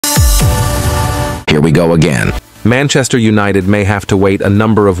Here we go again. Manchester United may have to wait a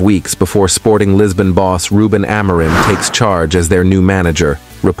number of weeks before Sporting Lisbon boss Ruben Amorim takes charge as their new manager,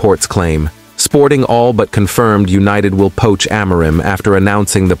 reports claim. Sporting all but confirmed United will poach Amorim after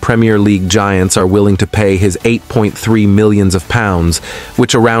announcing the Premier League giants are willing to pay his £8.3 million,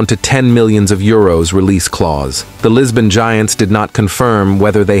 which around to €10 million release clause. The Lisbon giants did not confirm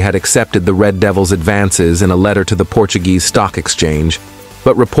whether they had accepted the Red Devils' advances in a letter to the Portuguese stock exchange,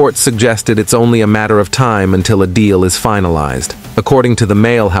 but reports suggested it's only a matter of time until a deal is finalized. According to the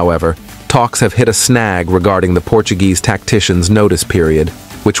Mail, however, talks have hit a snag regarding the Portuguese tactician's notice period,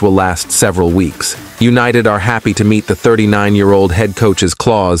 which will last several weeks. United are happy to meet the 39-year-old head coach's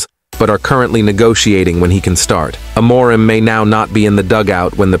clause, but are currently negotiating when he can start. Amorim may now not be in the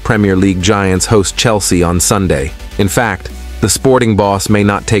dugout when the Premier League giants host Chelsea on Sunday. In fact, the Sporting boss may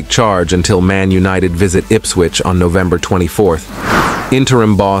not take charge until Man United visit Ipswich on November 24th.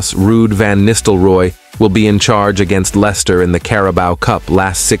 Interim boss Ruud van Nistelrooy will be in charge against Leicester in the Carabao Cup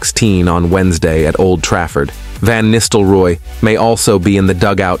last 16 on Wednesday at Old Trafford. Van Nistelrooy may also be in the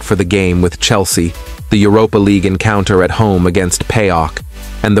dugout for the game with Chelsea, the Europa League encounter at home against PAOK,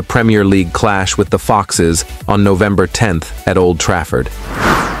 and the Premier League clash with the Foxes on November 10th at Old Trafford.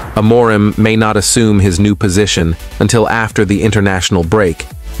 Amorim may not assume his new position until after the international break,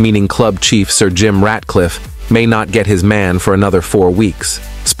 meaning club chief Sir Jim Ratcliffe may not get his man for another 4 weeks.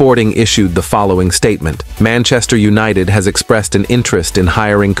 Sporting issued the following statement. Manchester United has expressed an interest in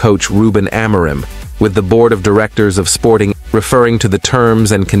hiring coach Ruben Amorim, with the board of directors of Sporting referring to the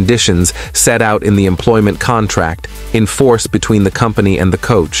terms and conditions set out in the employment contract in force between the company and the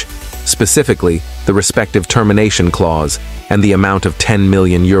coach, specifically the respective termination clause and the amount of €10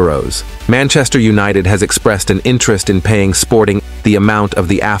 million. Manchester United has expressed an interest in paying Sporting the amount of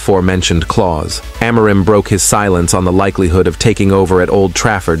the aforementioned clause. Amorim broke his silence on the likelihood of taking over at Old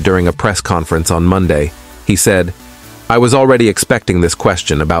Trafford during a press conference on Monday. He said, "I was already expecting this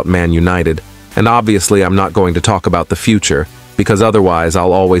question about Man United, and obviously I'm not going to talk about the future, because otherwise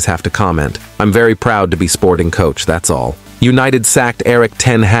I'll always have to comment. I'm very proud to be Sporting coach, that's all." United sacked Erik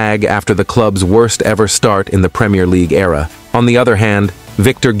ten Hag after the club's worst ever start in the Premier League era. On the other hand,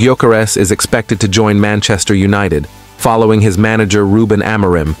 Victor Gyökeres is expected to join Manchester United, following his manager Ruben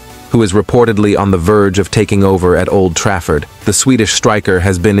Amorim, who is reportedly on the verge of taking over at Old Trafford. The Swedish striker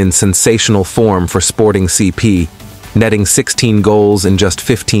has been in sensational form for Sporting CP, netting 16 goals in just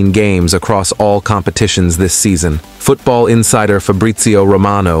 15 games across all competitions this season. Football insider Fabrizio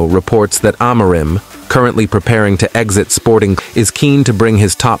Romano reports that Amorim, currently preparing to exit Sporting, is keen to bring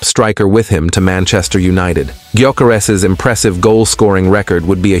his top striker with him to Manchester United. Gyökeres's impressive goal-scoring record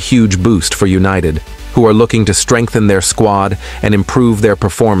would be a huge boost for United, who are looking to strengthen their squad and improve their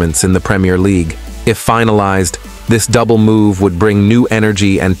performance in the Premier League. If finalized, this double move would bring new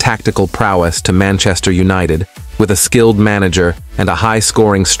energy and tactical prowess to Manchester United, with a skilled manager and a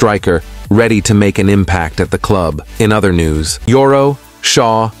high-scoring striker ready to make an impact at the club. In other news, Euro,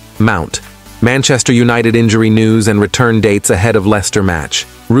 Shaw, Mount. Manchester United injury news and return dates ahead of Leicester match.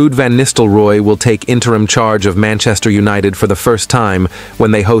 Ruud van Nistelrooy will take interim charge of Manchester United for the first time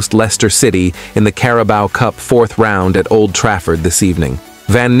when they host Leicester City in the Carabao Cup 4th round at Old Trafford this evening.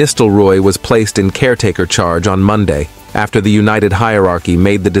 Van Nistelrooy was placed in caretaker charge on Monday, after the United hierarchy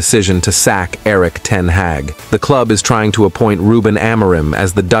made the decision to sack Erik ten Hag. The club is trying to appoint Ruben Amorim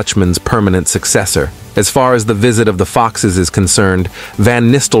as the Dutchman's permanent successor. As far as the visit of the Foxes is concerned, Van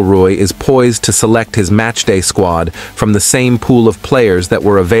Nistelrooy is poised to select his matchday squad from the same pool of players that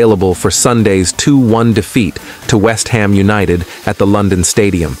were available for Sunday's 2-1 defeat to West Ham United at the London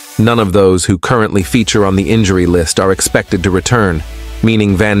Stadium. None of those who currently feature on the injury list are expected to return,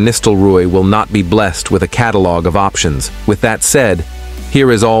 meaning Van Nistelrooy will not be blessed with a catalogue of options. With that said,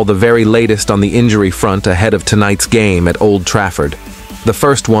 here is all the very latest on the injury front ahead of tonight's game at Old Trafford. The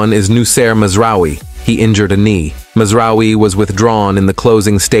first one is Noussair Mazraoui. He injured a knee. Mazraoui was withdrawn in the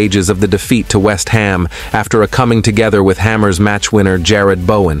closing stages of the defeat to West Ham after a coming together with Hammers match winner Jared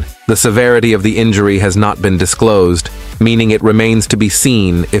Bowen. The severity of the injury has not been disclosed, meaning it remains to be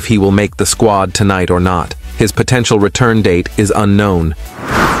seen if he will make the squad tonight or not. His potential return date is unknown.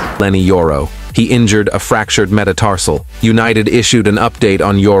 Lenny Yoro. He injured a fractured metatarsal. United issued an update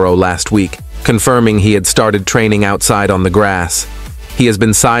on Yoro last week, confirming he had started training outside on the grass. He has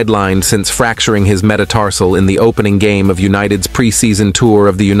been sidelined since fracturing his metatarsal in the opening game of United's pre-season tour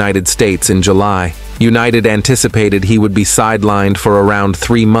of the United States in July. United anticipated he would be sidelined for around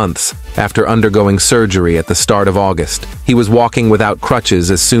 3 months after undergoing surgery at the start of August. He was walking without crutches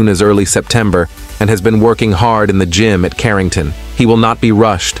as soon as early September and has been working hard in the gym at Carrington. He will not be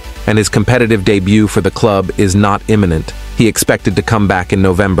rushed, and his competitive debut for the club is not imminent. He expected to come back in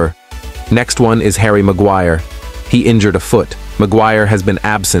November. Next one is Harry Maguire. He injured a foot. Maguire has been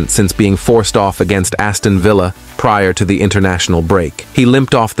absent since being forced off against Aston Villa prior to the international break. He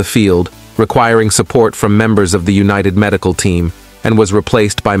limped off the field, requiring support from members of the United medical team, and was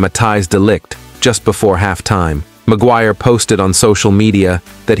replaced by Matthijs de Ligt just before half-time. Maguire posted on social media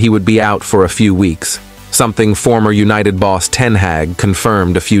that he would be out for a few weeks, something former United boss Ten Hag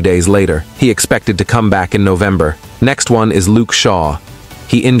confirmed a few days later. He expected to come back in November. Next one is Luke Shaw.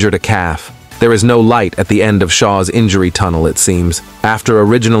 He injured a calf. There is no light at the end of Shaw's injury tunnel, it seems. After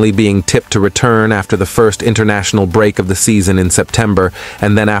originally being tipped to return after the first international break of the season in September,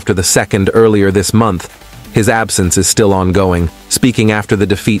 and then after the second earlier this month, his absence is still ongoing. Speaking after the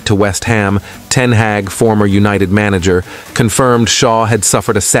defeat to West Ham, Ten Hag, former United manager, confirmed Shaw had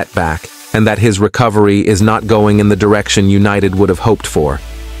suffered a setback and that his recovery is not going in the direction United would have hoped for.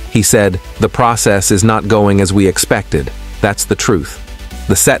 He said, "The process is not going as we expected. That's the truth.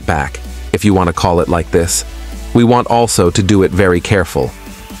 The setback, if you want to call it like this. We want also to do it very careful.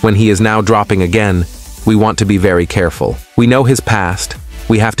 When he is now dropping again, we want to be very careful. We know his past.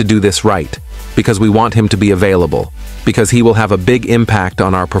 We have to do this right, because we want him to be available, because he will have a big impact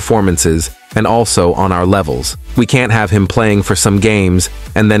on our performances and also on our levels. We can't have him playing for some games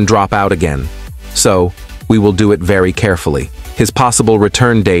and then drop out again. So, we will do it very carefully." His possible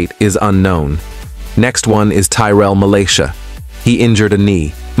return date is unknown. Next one is Tyrell Malacia. He injured a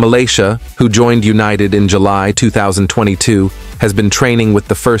knee. Malacia, who joined United in July 2022, has been training with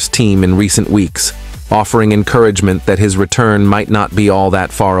the first team in recent weeks, offering encouragement that his return might not be all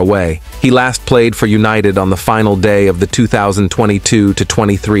that far away. He last played for United on the final day of the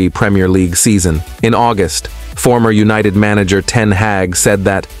 2022-23 Premier League season. In August, former United manager Ten Hag said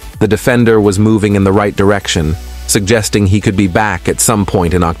that the defender was moving in the right direction, suggesting he could be back at some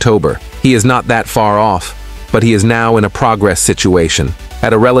point in October. He is not that far off, but he is now in a progress situation.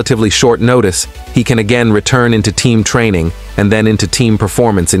 At a relatively short notice, he can again return into team training and then into team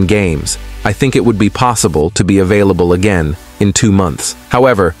performance in games. I think it would be possible to be available again in 2 months.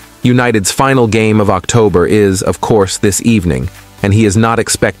 However, United's final game of October is, of course, this evening, and he is not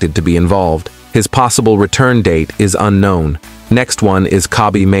expected to be involved. His possible return date is unknown. Next one is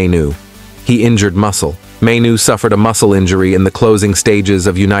Kobbie Mainoo. He injured muscle. Mainoo suffered a muscle injury in the closing stages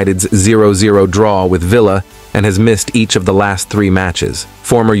of United's 0-0 draw with Villa and has missed each of the last 3 matches.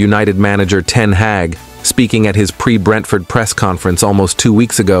 Former United manager Ten Hag, speaking at his pre-Brentford press conference almost 2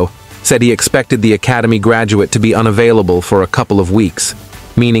 weeks ago, said he expected the academy graduate to be unavailable for a couple of weeks,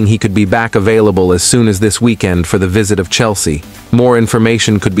 meaning he could be back available as soon as this weekend for the visit of Chelsea. More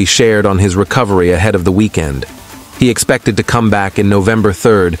information could be shared on his recovery ahead of the weekend. He expected to come back in November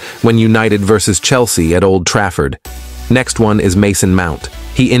 3rd when United versus Chelsea at Old Trafford. Next one is Mason Mount.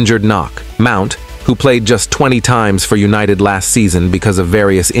 He injured knock. Mount, who played just 20 times for United last season because of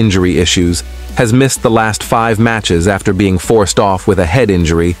various injury issues, has missed the last 5 matches after being forced off with a head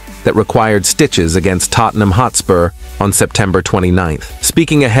injury that required stitches against Tottenham Hotspur on September 29th.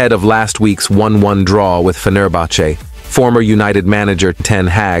 Speaking ahead of last week's 1-1 draw with Fenerbahce, former United manager Ten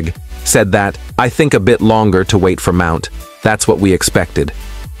Hag said that, "I think a bit longer to wait for Mount. That's what we expected.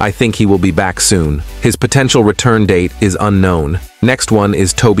 I think he will be back soon." His potential return date is unknown. Next one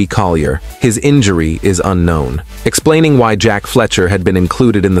is Toby Collier. His injury is unknown. Explaining why Jack Fletcher had been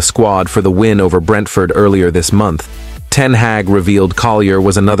included in the squad for the win over Brentford earlier this month, Ten Hag revealed Collier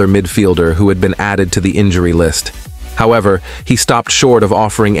was another midfielder who had been added to the injury list. However, he stopped short of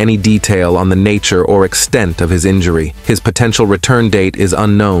offering any detail on the nature or extent of his injury. His potential return date is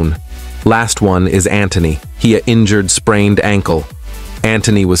unknown. Last one is Antony. He injured sprained ankle.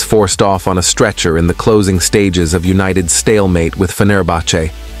 Antony was forced off on a stretcher in the closing stages of United's stalemate with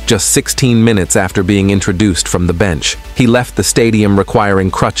Fenerbahce, just 16 minutes after being introduced from the bench. He left the stadium requiring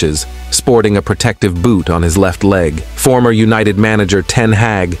crutches, sporting a protective boot on his left leg. Former United manager Ten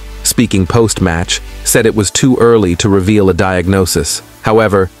Hag, speaking post-match, said it was too early to reveal a diagnosis.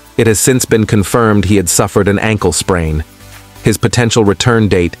 However, it has since been confirmed he had suffered an ankle sprain. His potential return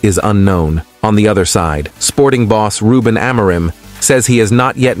date is unknown. On the other side, Sporting boss Ruben Amorim says he has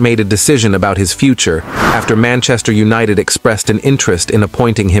not yet made a decision about his future after Manchester United expressed an interest in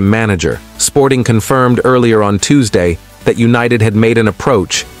appointing him manager. Sporting confirmed earlier on Tuesday that United had made an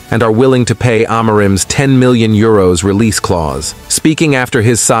approach and are willing to pay Amorim'S €10 million release clause. Speaking after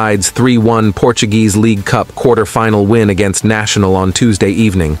his side's 3-1 Portuguese League Cup quarter-final win against Nacional on Tuesday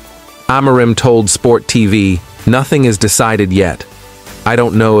evening, Amorim told Sport TV, "Nothing is decided yet. I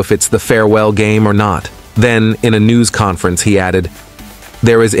don't know if it's the farewell game or not." Then, in a news conference, he added,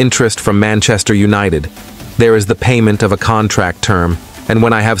 "There is interest from Manchester United. There is the payment of a contract term, and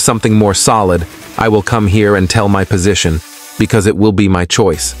when I have something more solid, I will come here and tell my position. because it will be my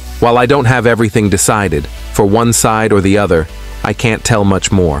choice. While I don't have everything decided, for one side or the other, I can't tell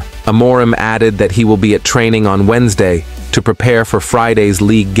much more. Amorim added that he will be at training on Wednesday to prepare for Friday's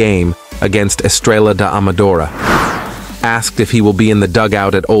league game against Estrela da Amadora. Asked if he will be in the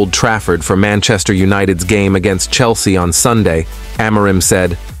dugout at Old Trafford for Manchester United's game against Chelsea on Sunday, Amorim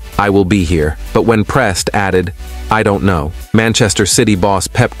said, "I will be here," but when pressed, added, "I don't know." Manchester City boss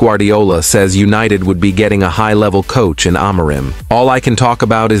Pep Guardiola says United would be getting a high-level coach in Amorim. "All I can talk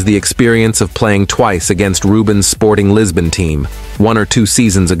about is the experience of playing twice against Ruben's Sporting Lisbon team, 1 or 2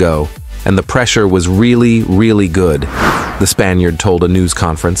 seasons ago, and the pressure was really, really good," the Spaniard told a news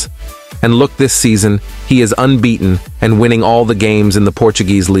conference. "And look, this season, he is unbeaten and winning all the games in the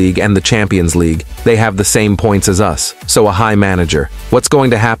Portuguese League and the Champions League. They have the same points as us, so a high manager. What's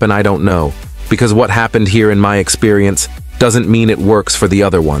going to happen, I don't know, because what happened here in my experience doesn't mean it works for the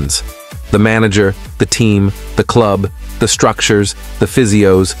other ones. The manager, the team, the club, the structures, the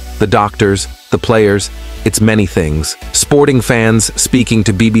physios, the doctors, the players, it's many things." Sporting fans speaking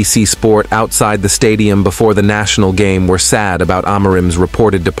to BBC Sport outside the stadium before the national game were sad about Amorim's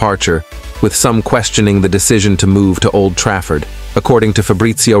reported departure, with some questioning the decision to move to Old Trafford. According to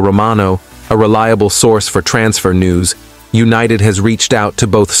Fabrizio Romano, a reliable source for transfer news, United has reached out to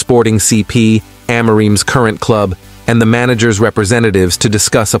both Sporting CP, Amorim's current club, and the manager's representatives to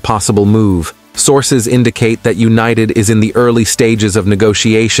discuss a possible move. Sources indicate that United is in the early stages of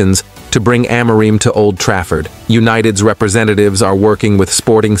negotiations to bring Amorim to Old Trafford. United's representatives are working with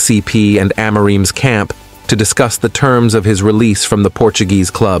Sporting CP and Amorim's camp to discuss the terms of his release from the Portuguese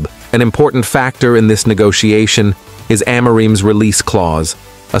club. An important factor in this negotiation is Amorim's release clause,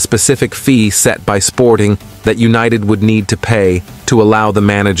 a specific fee set by Sporting that United would need to pay to allow the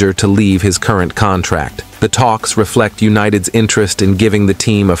manager to leave his current contract. The talks reflect United's interest in giving the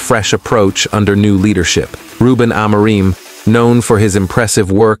team a fresh approach under new leadership. Ruben Amorim, known for his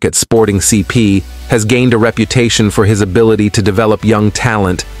impressive work at Sporting CP, has gained a reputation for his ability to develop young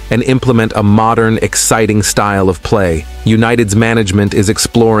talent and implement a modern, exciting style of play. United's management is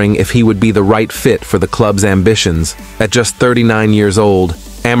exploring if he would be the right fit for the club's ambitions. At just 39 years old,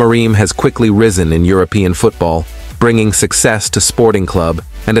 Amorim has quickly risen in European football, bringing success to Sporting Club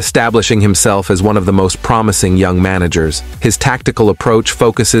and establishing himself as one of the most promising young managers. His tactical approach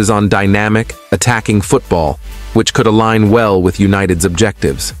focuses on dynamic, attacking football, which could align well with United's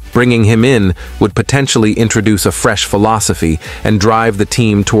objectives. Bringing him in would potentially introduce a fresh philosophy and drive the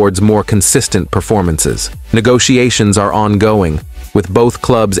team towards more consistent performances. Negotiations are ongoing, with both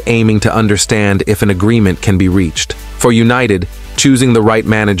clubs aiming to understand if an agreement can be reached. For United, choosing the right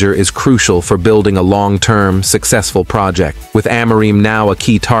manager is crucial for building a long-term, successful project. With Amorim now a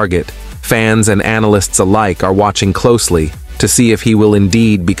key target, fans and analysts alike are watching closely to see if he will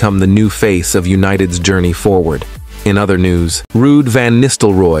indeed become the new face of United's journey forward. In other news, Ruud van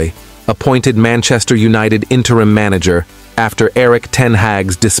Nistelrooy, appointed Manchester United interim manager after Erik ten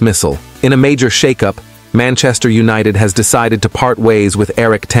Hag's dismissal. In a major shakeup, Manchester United has decided to part ways with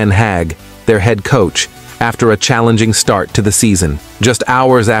Erik ten Hag, their head coach, after a challenging start to the season. Just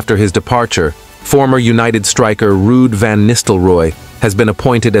hours after his departure, former United striker Ruud van Nistelrooy has been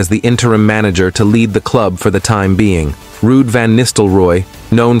appointed as the interim manager to lead the club for the time being. Ruud van Nistelrooy,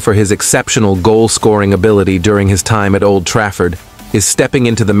 known for his exceptional goal-scoring ability during his time at Old Trafford, is stepping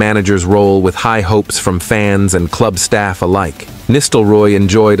into the manager's role with high hopes from fans and club staff alike. Nistelrooy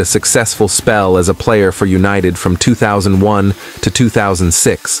enjoyed a successful spell as a player for United from 2001 to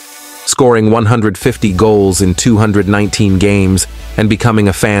 2006, scoring 150 goals in 219 games and becoming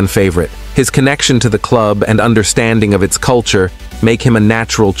a fan favorite. His connection to the club and understanding of its culture make him a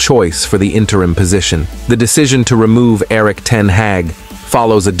natural choice for the interim position. The decision to remove Erik ten Hag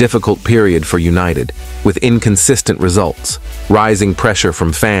follows a difficult period for United, with inconsistent results, rising pressure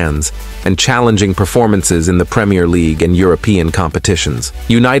from fans, and challenging performances in the Premier League and European competitions.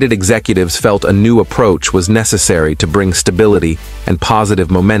 United executives felt a new approach was necessary to bring stability and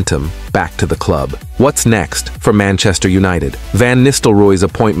positive momentum back to the club. What's next for Manchester United? Van Nistelrooy's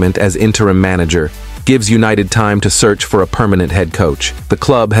appointment as interim manager gives United time to search for a permanent head coach. The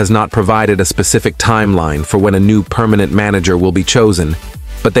club has not provided a specific timeline for when a new permanent manager will be chosen,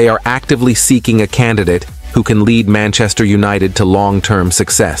 but they are actively seeking a candidate who can lead Manchester United to long-term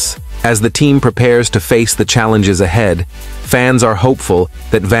success. As the team prepares to face the challenges ahead, fans are hopeful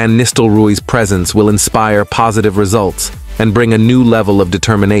that Van Nistelrooy's presence will inspire positive results and bring a new level of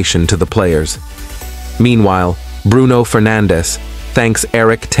determination to the players. Meanwhile, Bruno Fernandes thanks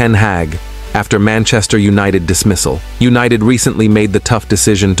Erik ten Hag after Manchester United dismissal. United recently made the tough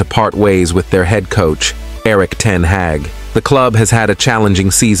decision to part ways with their head coach, Erik ten Hag. The club has had a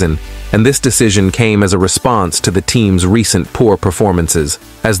challenging season, and this decision came as a response to the team's recent poor performances.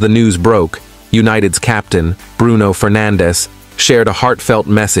 As the news broke, United's captain, Bruno Fernandes, shared a heartfelt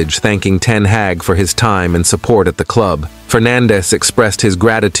message thanking Ten Hag for his time and support at the club. Fernandes expressed his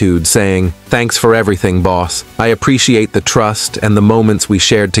gratitude, saying, "Thanks for everything, boss. I appreciate the trust and the moments we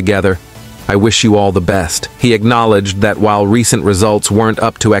shared together. I wish you all the best." He acknowledged that while recent results weren't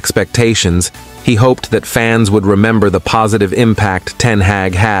up to expectations, he hoped that fans would remember the positive impact Ten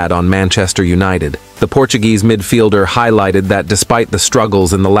Hag had on Manchester United. The Portuguese midfielder highlighted that despite the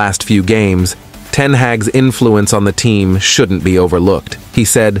struggles in the last few games, Ten Hag's influence on the team shouldn't be overlooked. He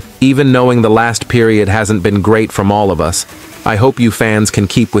said, "Even knowing the last period hasn't been great from all of us, I hope you fans can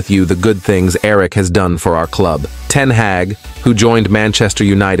keep with you the good things Erik has done for our club." Ten Hag, who joined Manchester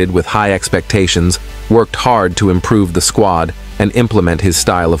United with high expectations, worked hard to improve the squad and implement his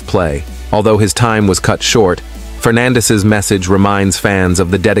style of play. Although his time was cut short, Fernandes's message reminds fans of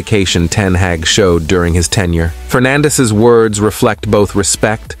the dedication Ten Hag showed during his tenure. Fernandes's words reflect both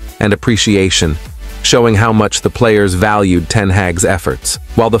respect and appreciation, showing how much the players valued Ten Hag's efforts.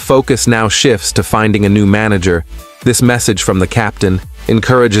 While the focus now shifts to finding a new manager, this message from the captain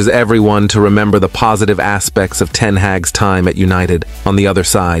encourages everyone to remember the positive aspects of Ten Hag's time at United. On the other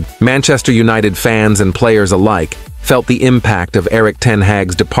side, Manchester United fans and players alike felt the impact of Erik Ten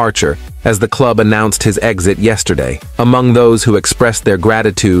Hag's departure as the club announced his exit yesterday. Among those who expressed their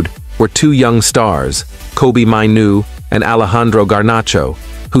gratitude were two young stars, Kobbie Mainoo and Alejandro Garnacho,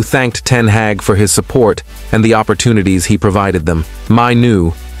 who thanked Ten Hag for his support and the opportunities he provided them.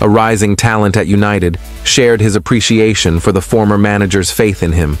 Mainoo, a rising talent at United, shared his appreciation for the former manager's faith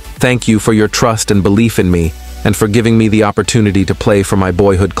in him. "Thank you for your trust and belief in me, and for giving me the opportunity to play for my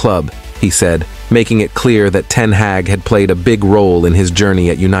boyhood club," he said, making it clear that Ten Hag had played a big role in his journey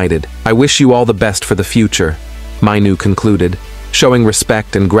at United. "I wish you all the best for the future," Mainoo concluded, showing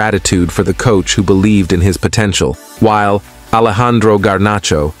respect and gratitude for the coach who believed in his potential, while Alejandro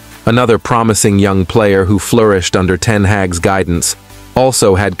Garnacho, another promising young player who flourished under Ten Hag's guidance,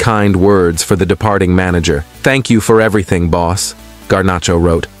 also had kind words for the departing manager. "Thank you for everything, boss," Garnacho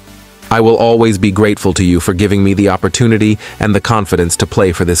wrote. "I will always be grateful to you for giving me the opportunity and the confidence to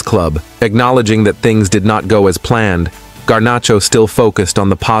play for this club." Acknowledging that things did not go as planned, Garnacho still focused on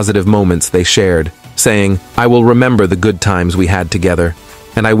the positive moments they shared, saying, "I will remember the good times we had together,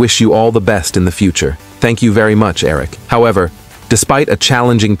 and I wish you all the best in the future. Thank you very much, Erik." However, despite a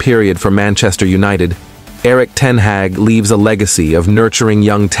challenging period for Manchester United, Erik Ten Hag leaves a legacy of nurturing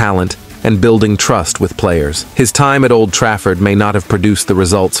young talent and building trust with players. His time at Old Trafford may not have produced the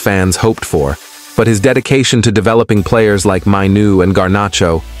results fans hoped for, but his dedication to developing players like Mainoo and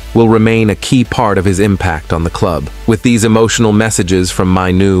Garnacho will remain a key part of his impact on the club. With these emotional messages from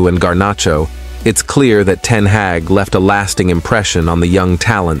Mainoo and Garnacho, it's clear that Ten Hag left a lasting impression on the young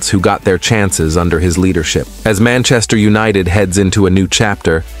talents who got their chances under his leadership. As Manchester United heads into a new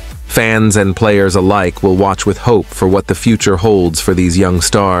chapter, fans and players alike will watch with hope for what the future holds for these young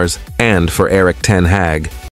stars and for Erik Ten Hag.